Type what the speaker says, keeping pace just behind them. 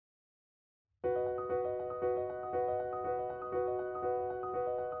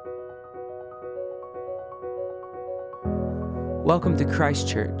Welcome to Christ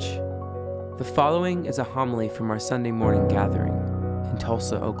Church. The following is a homily from our Sunday morning gathering in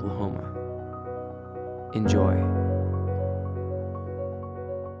Tulsa, Oklahoma. Enjoy.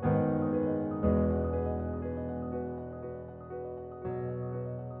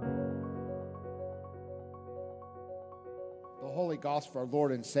 The Holy Gospel of our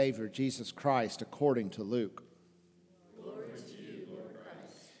Lord and Savior, Jesus Christ, according to Luke. Glory to you, Lord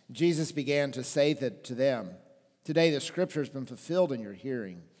Christ. Jesus began to say that to them, "Today the scripture has been fulfilled in your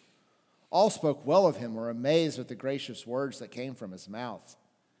hearing." All spoke well of him, were amazed at the gracious words that came from his mouth.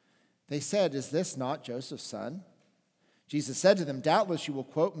 They said, "Is this not Joseph's son?" Jesus said to them, "Doubtless you will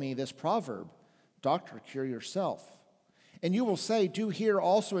quote me this proverb, 'Doctor, cure yourself.' And you will say, 'Do here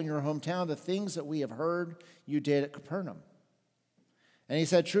also in your hometown the things that we have heard you did at Capernaum.'" And he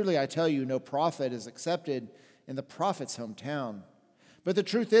said, "Truly I tell you, no prophet is accepted in the prophet's hometown. But the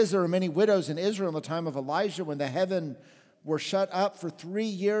truth is, there were many widows in Israel in the time of Elijah when the heaven were shut up for 3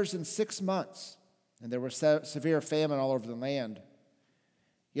 years and 6 months, and there was severe famine all over the land.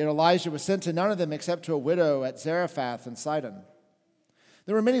 Yet Elijah was sent to none of them except to a widow at Zarephath in Sidon.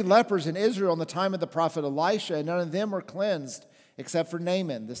 There were many lepers in Israel in the time of the prophet Elisha, and none of them were cleansed except for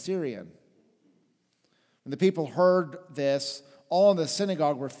Naaman the Syrian." When the people heard this, all in the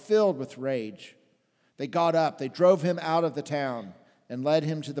synagogue were filled with rage. They got up, they drove him out of the town, and led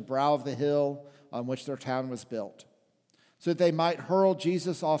him to the brow of the hill on which their town was built, so that they might hurl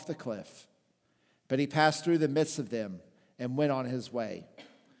Jesus off the cliff. But he passed through the midst of them and went on his way.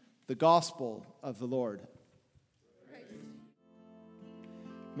 The Gospel of the Lord.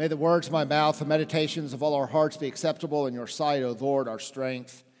 May the words of my mouth, the meditations of all our hearts be acceptable in your sight, O Lord, our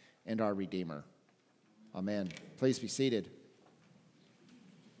strength and our Redeemer. Amen. Please be seated.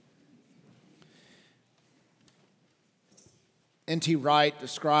 N.T. Wright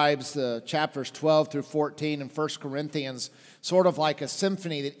describes the chapters 12 through 14 in 1 Corinthians sort of like a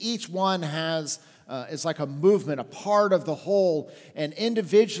symphony, that each one is like a movement, a part of the whole. And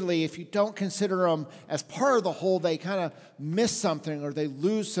individually, if you don't consider them as part of the whole, they kind of miss something or they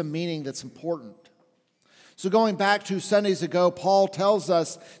lose some meaning that's important. So going back 2 Sundays ago, Paul tells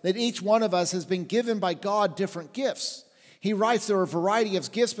us that each one of us has been given by God different gifts. He writes there are a variety of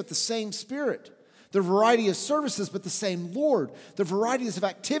gifts, but the same Spirit. The variety of services, but the same Lord. The varieties of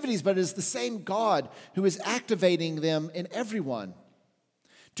activities, but it is the same God who is activating them in everyone.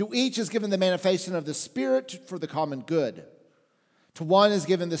 To each is given the manifestation of the Spirit for the common good. To one is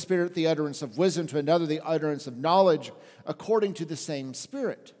given the Spirit the utterance of wisdom, to another the utterance of knowledge, according to the same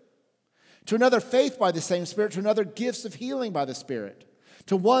Spirit. To another faith by the same Spirit, to another gifts of healing by the Spirit.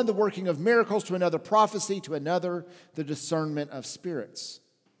 To one the working of miracles, to another prophecy, to another the discernment of spirits.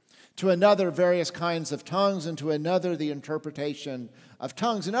 To another, various kinds of tongues, and to another, the interpretation of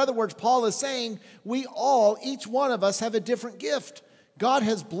tongues. In other words, Paul is saying we all, each one of us, have a different gift. God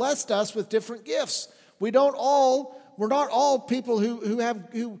has blessed us with different gifts. We're not all people who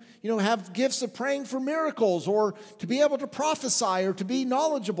have gifts of praying for miracles or to be able to prophesy or to be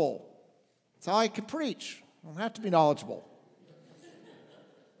knowledgeable. That's how I can preach. I don't have to be knowledgeable.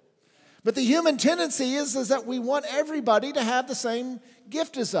 But the human tendency is that we want everybody to have the same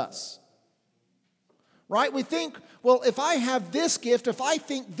gift as us. Right? We think, well, if I have this gift, if I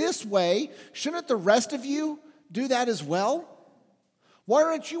think this way, shouldn't the rest of you do that as well? Why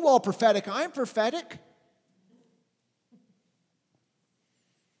aren't you all prophetic? I'm prophetic.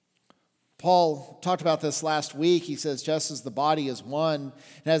 Paul talked about this last week. He says, just as the body is one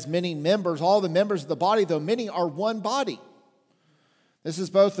and has many members, all the members of the body, though many, are one body. This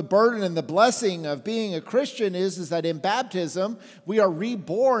is both the burden and the blessing of being a Christian is that in baptism, we are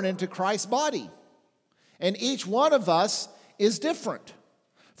reborn into Christ's body. And each one of us is different.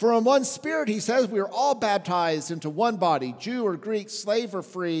 For in one Spirit, he says, we are all baptized into one body, Jew or Greek, slave or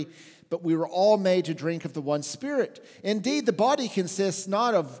free, but we were all made to drink of the one Spirit. Indeed, the body consists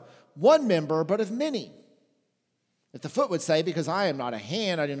not of one member, but of many. If the foot would say, because I am not a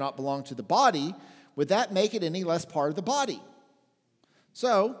hand, I do not belong to the body, would that make it any less part of the body?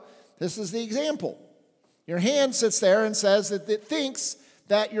 So, this is the example. Your hand sits there and says that it thinks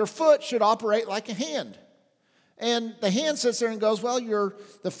that your foot should operate like a hand. And the hand sits there and goes, well,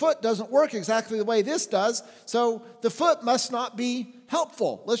 the foot doesn't work exactly the way this does, so the foot must not be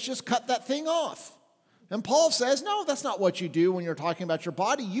helpful. Let's just cut that thing off. And Paul says, no, that's not what you do when you're talking about your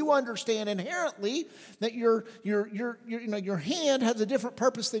body. You understand inherently that your hand has a different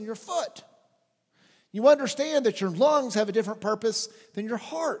purpose than your foot. You understand that your lungs have a different purpose than your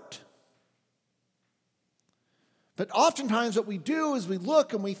heart. But oftentimes what we do is we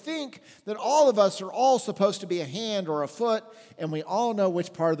look and we think that all of us are all supposed to be a hand or a foot, and we all know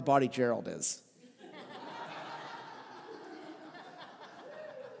which part of the body Gerald is.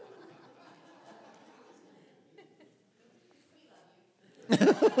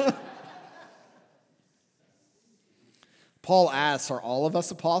 Paul asks, are all of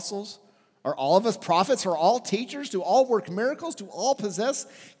us apostles? Are all of us prophets? Are all teachers? Do all work miracles? Do all possess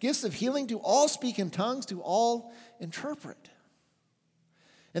gifts of healing? Do all speak in tongues? Do all interpret?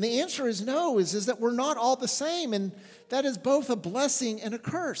 And the answer is no, is that we're not all the same, and that is both a blessing and a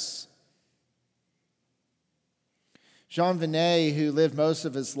curse. Jean Vianney, who lived most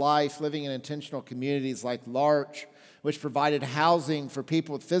of his life living in intentional communities like L'Arche, which provided housing for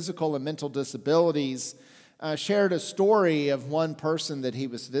people with physical and mental disabilities, shared a story of one person that he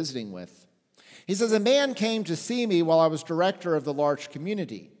was visiting with. He says, a man came to see me while I was director of the L'Arche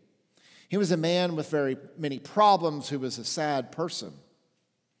community. He was a man with very many problems who was a sad person.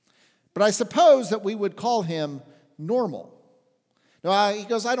 But I suppose that we would call him normal. Now, he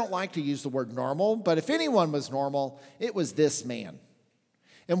goes, I don't like to use the word normal, but if anyone was normal, it was this man.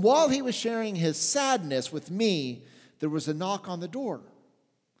 And while he was sharing his sadness with me, there was a knock on the door.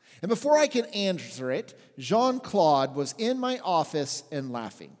 And before I could answer it, Jean-Claude was in my office and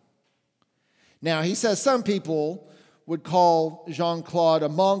laughing. Now, he says some people would call Jean-Claude a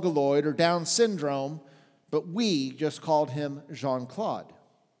mongoloid or Down syndrome, but we just called him Jean-Claude.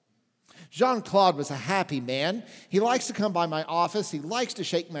 Jean-Claude was a happy man. He likes to come by my office. He likes to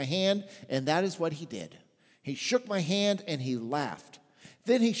shake my hand, and that is what he did. He shook my hand and he laughed.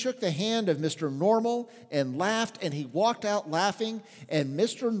 Then he shook the hand of Mr. Normal and laughed, and he walked out laughing, and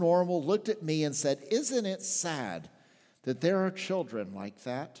Mr. Normal looked at me and said, isn't it sad that there are children like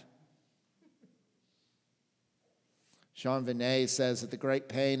that? Jean Vianney says that the great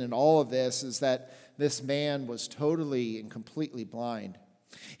pain in all of this is that this man was totally and completely blind.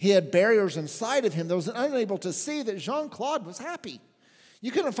 He had barriers inside of him that was unable to see that Jean-Claude was happy.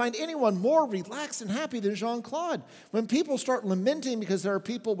 You couldn't find anyone more relaxed and happy than Jean-Claude. When people start lamenting because there are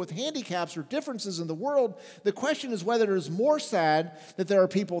people with handicaps or differences in the world, the question is whether it is more sad that there are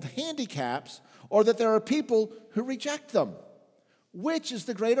people with handicaps or that there are people who reject them. Which is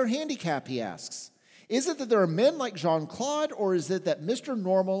the greater handicap, he asks. Is it that there are men like Jean-Claude, or is it that Mr.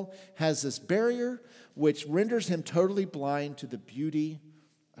 Normal has this barrier which renders him totally blind to the beauty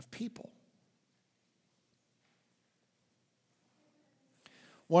of people?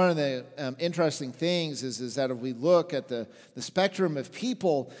 One of the interesting things is that if we look at the spectrum of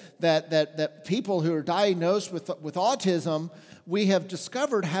people, that people who are diagnosed with autism, we have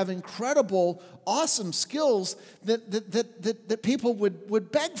discovered have incredible, awesome skills that people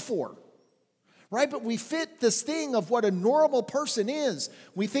would beg for. Right? But we fit this thing of what a normal person is.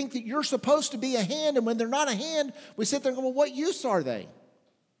 We think that you're supposed to be a hand, and when they're not a hand, we sit there and go, well, what use are they?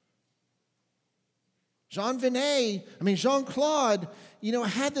 Jean-Claude,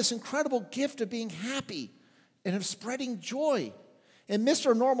 had this incredible gift of being happy and of spreading joy. And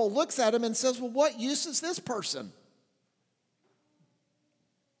Mr. Normal looks at him and says, well, what use is this person?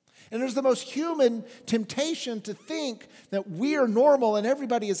 And there's the most human temptation to think that we are normal and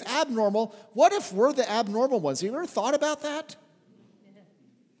everybody is abnormal. What if we're the abnormal ones? Have you ever thought about that?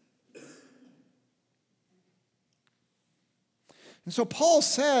 And so Paul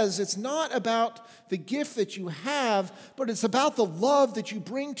says it's not about the gift that you have, but it's about the love that you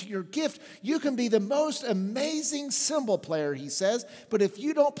bring to your gift. You can be the most amazing cymbal player, he says, but if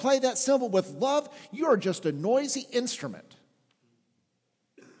you don't play that cymbal with love, you are just a noisy instrument.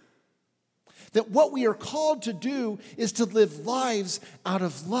 That what we are called to do is to live lives out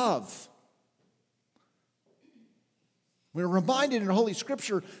of love. We're reminded in Holy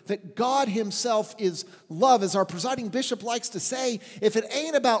Scripture that God himself is love. As our presiding bishop likes to say, if it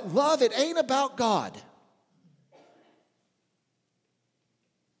ain't about love, it ain't about God.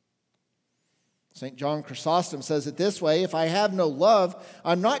 St. John Chrysostom says it this way, if I have no love,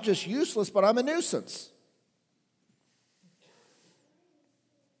 I'm not just useless, but I'm a nuisance.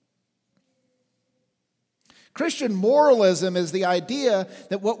 Christian moralism is the idea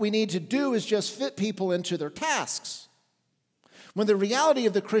that what we need to do is just fit people into their tasks. When the reality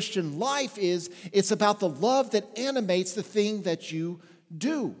of the Christian life is, it's about the love that animates the thing that you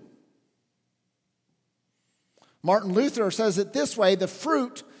do. Martin Luther says it this way, the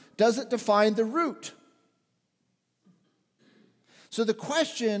fruit doesn't define the root. So the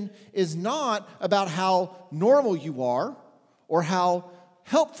question is not about how normal you are or how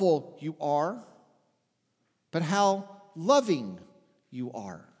helpful you are, but how loving you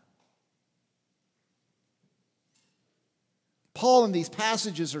are. Paul in these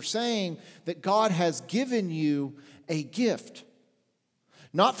passages are saying that God has given you a gift.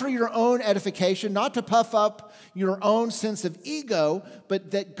 Not for your own edification, not to puff up your own sense of ego,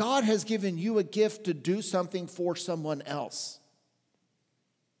 but that God has given you a gift to do something for someone else.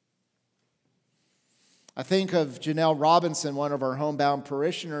 I think of Janelle Robinson, one of our homebound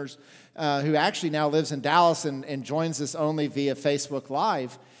parishioners, who actually now lives in Dallas and joins us only via Facebook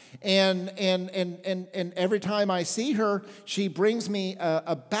Live. And every time I see her, she brings me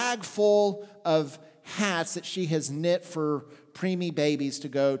a bag full of hats that she has knit for preemie babies to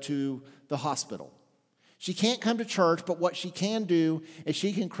go to the hospital. She can't come to church, but what she can do is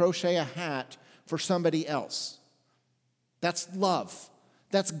she can crochet a hat for somebody else. That's love.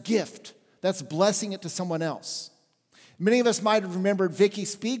 That's gift. That's blessing it to someone else. Many of us might have remembered Vicky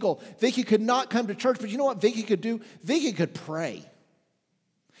Spiegel. Vicky could not come to church, but you know what Vicky could do? Vicky could pray.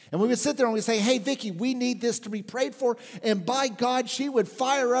 And we would sit there and we'd say, hey, Vicky, we need this to be prayed for. And by God, she would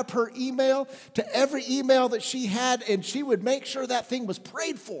fire up her email to every email that she had, and she would make sure that thing was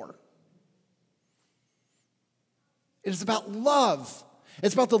prayed for. It is about love.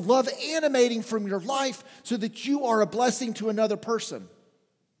 It's about the love animating from your life so that you are a blessing to another person.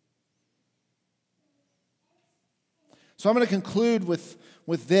 So I'm going to conclude with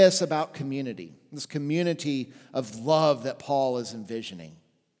this about community, this community of love that Paul is envisioning.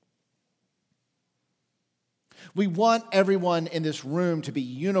 We want everyone in this room to be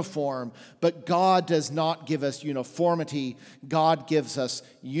uniform, but God does not give us uniformity. God gives us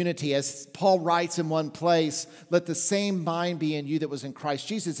unity. As Paul writes in one place, let the same mind be in you that was in Christ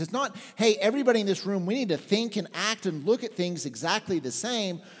Jesus. It's not, hey, everybody in this room, we need to think and act and look at things exactly the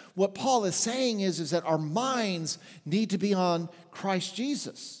same. What Paul is saying is that our minds need to be on Christ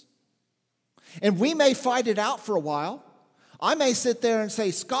Jesus. And we may fight it out for a while. I may sit there and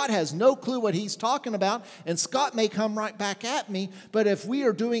say, Scott has no clue what he's talking about, and Scott may come right back at me. But if we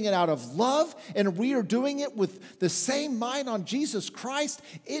are doing it out of love and we are doing it with the same mind on Jesus Christ,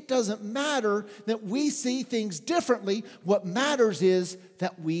 it doesn't matter that we see things differently. What matters is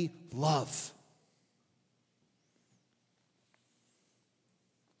that we love.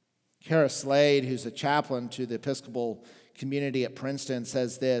 Kara Slade, who's a chaplain to the Episcopal community at Princeton,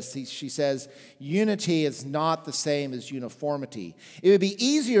 says this. She says, unity is not the same as uniformity. It would be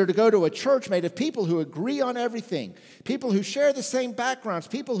easier to go to a church made of people who agree on everything, people who share the same backgrounds,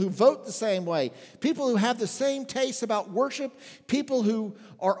 people who vote the same way, people who have the same tastes about worship, people who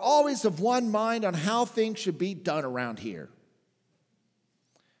are always of one mind on how things should be done around here.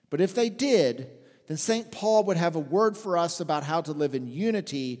 But if they did, then St. Paul would have a word for us about how to live in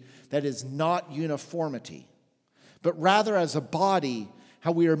unity that is not uniformity, but rather as a body,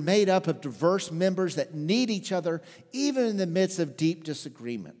 how we are made up of diverse members that need each other, even in the midst of deep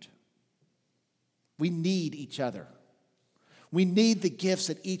disagreement. We need each other. We need the gifts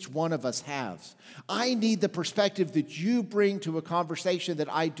that each one of us has. I need the perspective that you bring to a conversation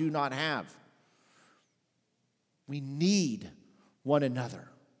that I do not have. We need one another.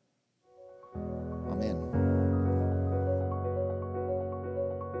 Amen.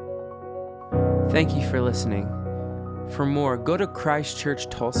 Thank you for listening. For more, go to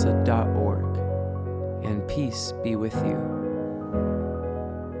christchurchtulsa.org, and peace be with you.